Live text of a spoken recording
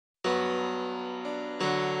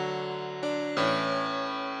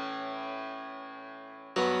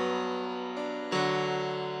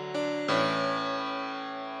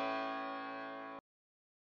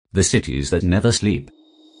The cities that never sleep.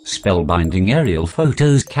 Spellbinding aerial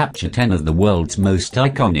photos capture 10 of the world's most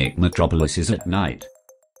iconic metropolises at night.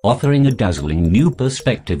 Offering a dazzling new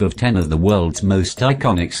perspective of 10 of the world's most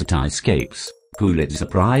iconic cityscapes,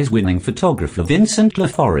 Pulitzer-prize winning photographer Vincent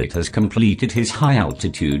Laforet has completed his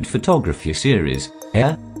high-altitude photography series,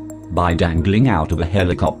 Air, by dangling out of a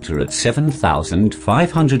helicopter at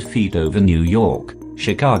 7,500 feet over New York,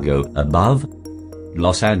 Chicago above,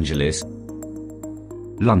 Los Angeles,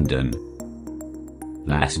 London,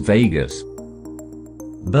 Las Vegas,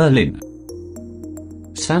 Berlin,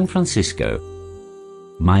 San Francisco,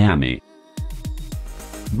 Miami,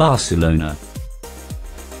 Barcelona,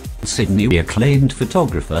 Sydney. The acclaimed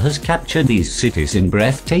photographer has captured these cities in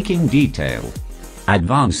breathtaking detail.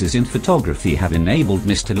 Advances in photography have enabled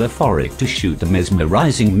Mr. Laforet to shoot a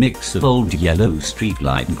mesmerizing mix of old yellow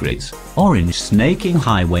streetlight grids, orange snaking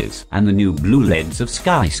highways, and the new blue LEDs of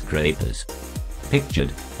skyscrapers.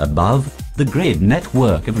 Pictured above, the grid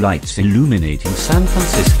network of lights illuminating San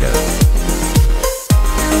Francisco.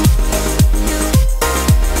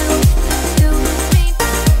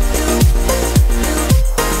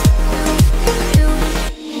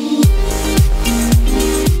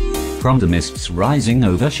 From the mists rising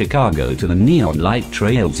over Chicago to the neon light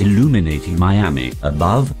trails illuminating Miami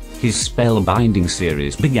above, his Spellbinding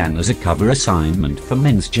series began as a cover assignment for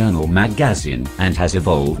Men's Journal magazine and has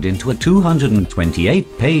evolved into a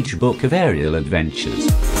 228-page book of aerial adventures.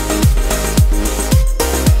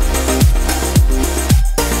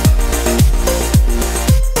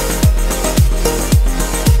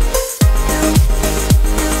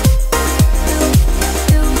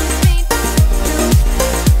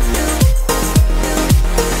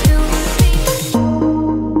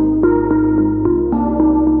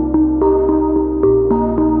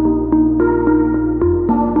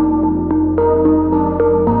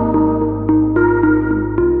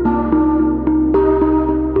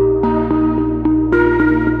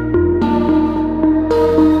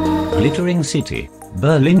 Glittering city,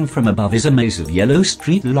 Berlin from above is a maze of yellow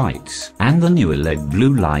street lights and the newer LED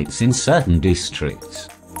blue lights in certain districts.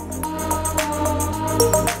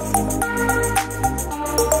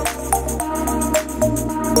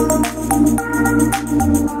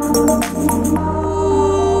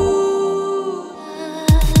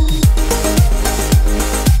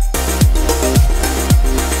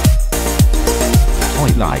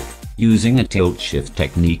 Toy-like. Using a tilt-shift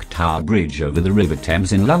technique, Tower Bridge over the River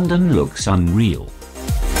Thames in London looks unreal.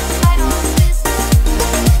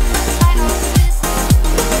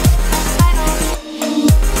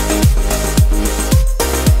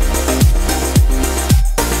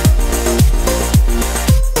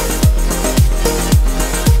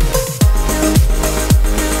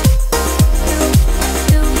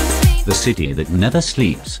 The city that never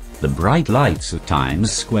sleeps, the bright lights of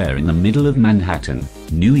Times Square in the middle of Manhattan,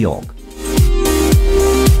 New York.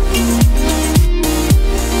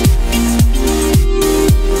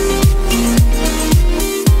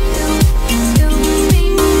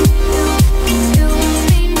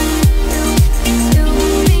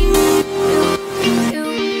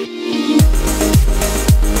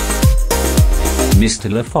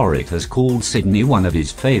 Mr. Laforet has called Sydney one of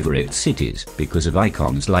his favourite cities because of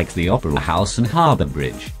icons like the Opera House and Harbour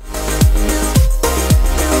Bridge.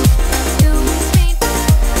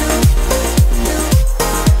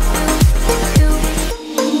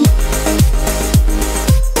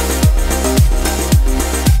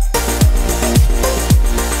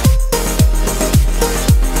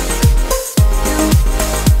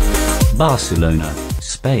 Barcelona,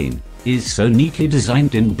 Spain, is so neatly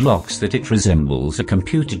designed in blocks that it resembles a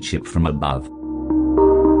computer chip from above.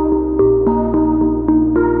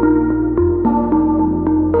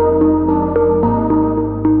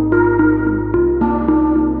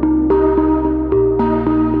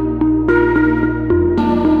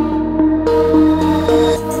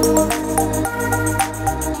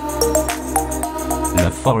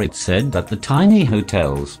 Laforet said that the tiny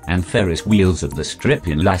hotels and Ferris wheels of the Strip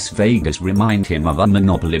in Las Vegas remind him of a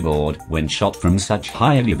Monopoly board when shot from such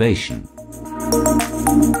high elevation.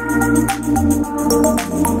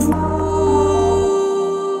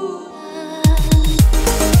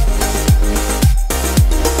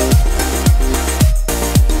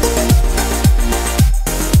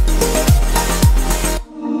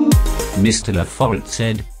 Mr. Laforet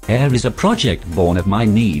said, "Air is a project born of my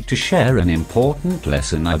need to share an important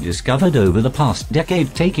lesson I've discovered over the past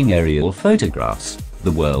decade taking aerial photographs.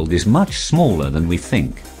 The world is much smaller than we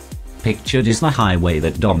think." Pictured is the highway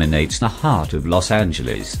that dominates the heart of Los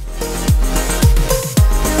Angeles.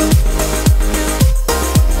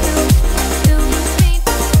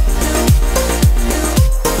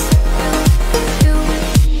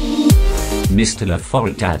 Mr.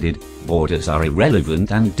 Laforet added, borders are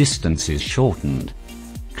irrelevant and distances shortened.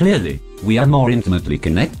 Clearly, we are more intimately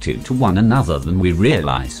connected to one another than we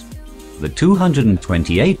realize. The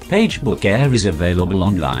 228-page book is available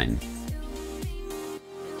online.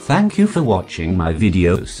 Thank you for watching my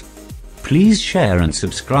videos. Please share and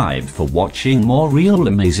subscribe for watching more real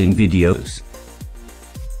amazing videos.